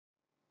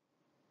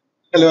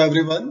Hello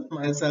everyone,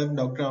 myself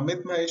Dr.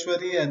 Amit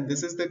Maheshwari and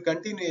this is the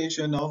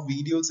continuation of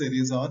video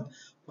series on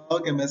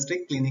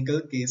biochemistry clinical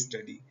case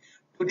study.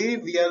 Today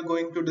we are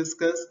going to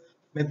discuss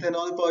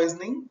methanol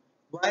poisoning,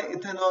 why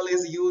ethanol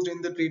is used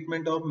in the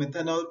treatment of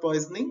methanol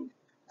poisoning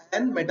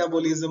and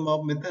metabolism of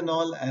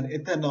methanol and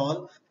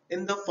ethanol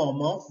in the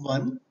form of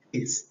one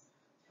case.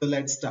 So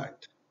let's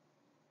start.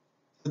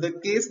 So the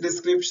case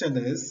description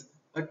is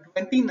a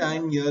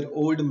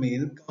 29-year-old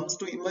male comes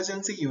to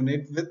emergency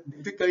unit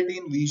with difficulty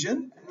in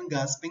vision and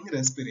gasping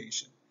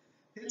respiration.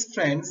 His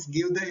friends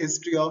give the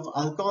history of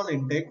alcohol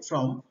intake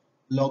from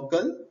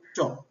local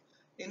shop.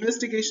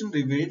 Investigation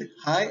revealed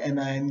high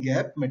anion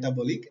gap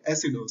metabolic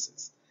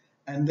acidosis.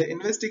 And the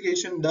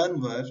investigation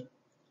done were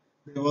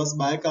there was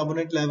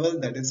bicarbonate level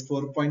that is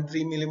 4.3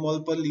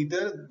 millimole per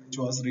liter which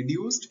was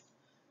reduced.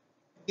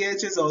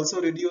 pH is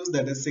also reduced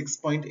that is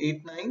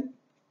 6.89.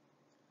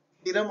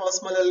 Serum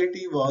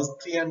osmolality was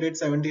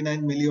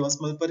 379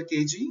 milliosmol per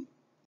kg.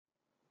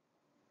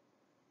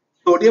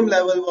 Sodium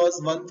level was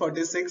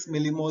 146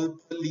 millimole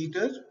per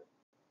liter.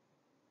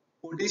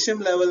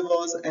 Potassium level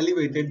was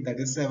elevated, that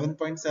is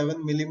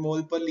 7.7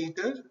 millimole per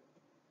liter.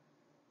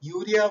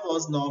 Urea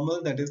was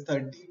normal, that is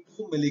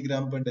 32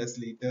 milligram per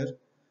deciliter.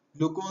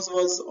 Glucose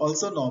was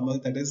also normal,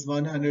 that is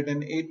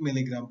 108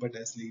 milligram per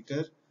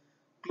deciliter.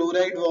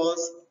 Chloride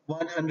was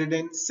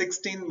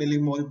 116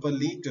 millimole per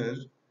liter.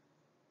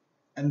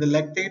 And the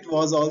lactate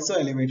was also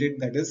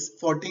elevated, that is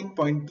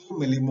 14.2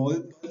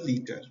 millimole per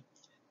liter.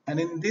 And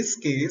in this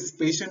case,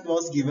 patient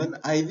was given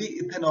IV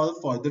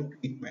ethanol for the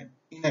treatment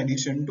in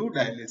addition to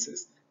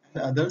dialysis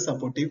and other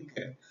supportive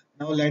care.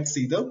 Now let's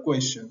see the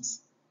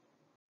questions.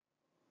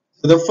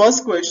 So the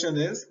first question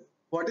is,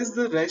 what is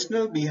the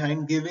rationale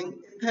behind giving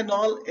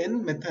ethanol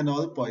in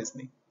methanol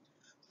poisoning?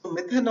 So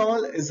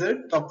methanol is a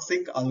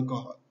toxic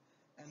alcohol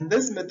and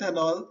this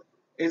methanol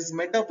is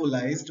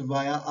metabolized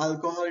via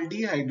alcohol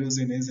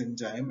dehydrogenase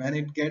enzyme and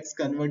it gets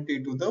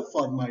converted to the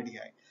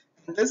formaldehyde.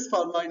 And this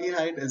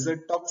formaldehyde is a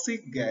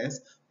toxic gas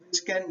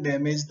which can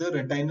damage the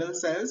retinal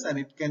cells and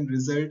it can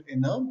result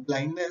in a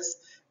blindness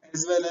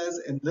as well as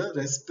in the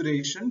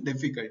respiration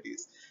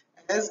difficulties.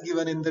 As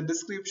given in the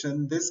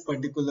description, this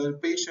particular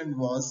patient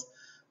was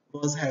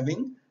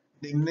having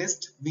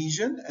diminished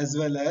vision as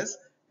well as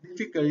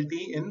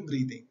difficulty in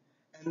breathing.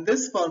 And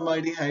this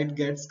formaldehyde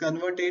gets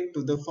converted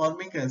to the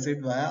formic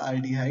acid via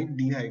aldehyde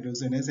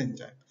dehydrogenase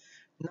enzyme.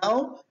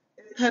 Now,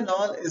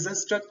 ethanol is a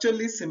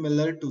structurally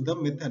similar to the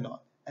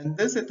methanol, and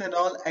this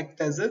ethanol acts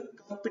as a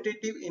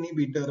competitive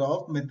inhibitor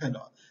of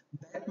methanol.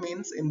 That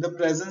means in the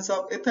presence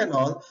of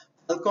ethanol,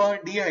 alcohol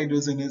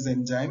dehydrogenase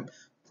enzyme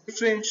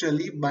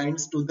preferentially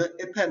binds to the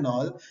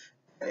ethanol.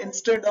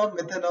 Instead of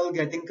methanol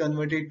getting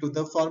converted to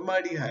the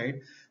formaldehyde,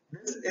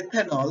 this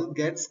ethanol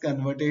gets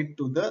converted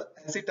to the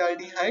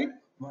acetaldehyde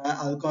via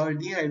alcohol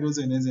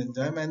dehydrogenase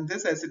enzyme, and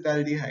this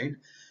acetaldehyde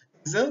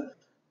is a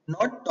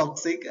not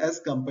toxic as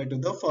compared to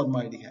the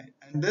formaldehyde.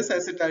 And this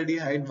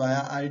acetaldehyde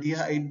via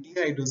aldehyde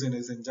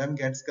dehydrogenase enzyme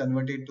gets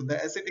converted to the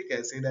acetic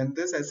acid, and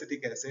this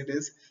acetic acid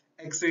is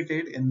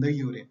excreted in the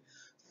urine.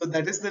 So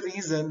that is the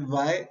reason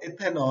why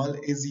ethanol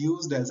is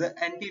used as an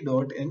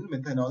antidote in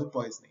methanol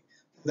poisoning.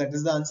 That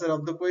is the answer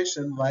of the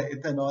question why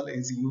ethanol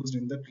is used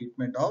in the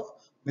treatment of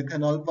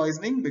methanol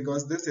poisoning,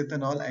 because this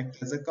ethanol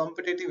acts as a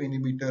competitive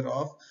inhibitor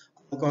of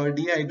alcohol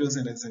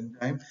dehydrogenase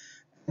enzyme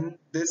and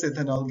this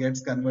ethanol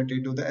gets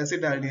converted to the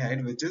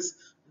acetaldehyde which is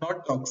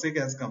not toxic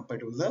as compared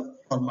to the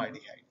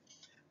formaldehyde.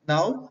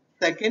 Now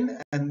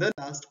second and the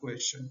last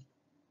question.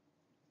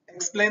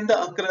 Explain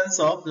the occurrence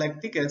of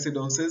lactic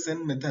acidosis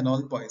in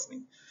methanol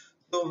poisoning.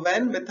 So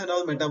when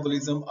methanol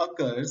metabolism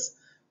occurs,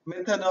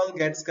 methanol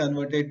gets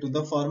converted to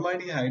the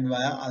formaldehyde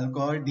via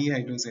alcohol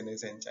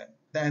dehydrogenase enzyme.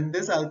 Then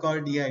this alcohol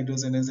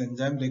dehydrogenase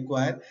enzyme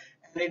require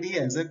NAD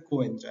as a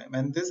coenzyme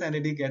and this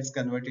NAD gets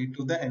converted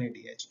to the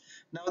NADH.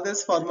 Now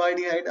this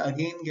formaldehyde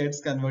again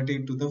gets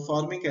converted to the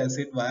formic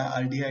acid via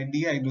aldehyde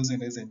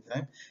dehydrogenase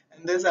enzyme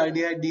and this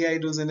aldehyde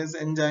dehydrogenase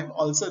enzyme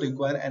also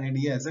require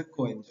NAD as a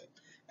coenzyme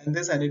and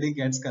this NAD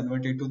gets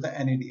converted to the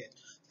NADH.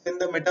 In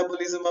the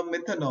metabolism of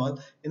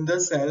methanol in the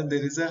cell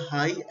there is a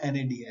high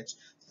NADH.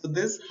 So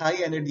this high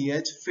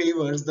NADH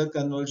favors the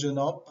conversion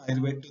of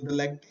pyruvate to the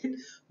lactate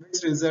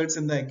which results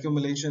in the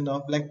accumulation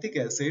of lactic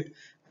acid and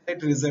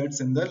it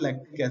results in the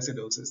lactic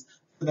acidosis.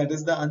 So that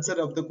is the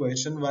answer of the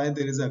question why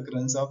there is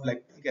occurrence of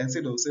lactic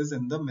acidosis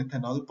in the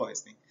methanol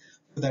poisoning.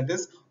 So that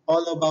is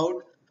all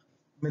about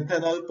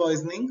methanol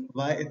poisoning,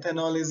 why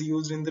ethanol is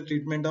used in the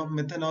treatment of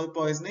methanol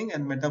poisoning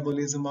and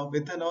metabolism of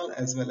ethanol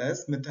as well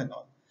as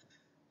methanol.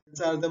 These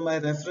are my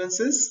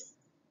references.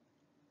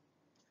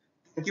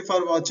 Thank you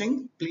for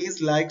watching.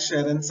 Please like,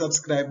 share and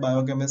subscribe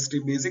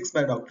Biochemistry Basics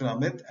by Dr.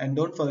 Amit and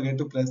don't forget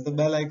to press the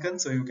bell icon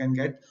so you can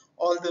get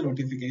all the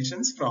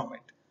notifications from it.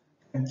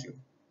 Thank you.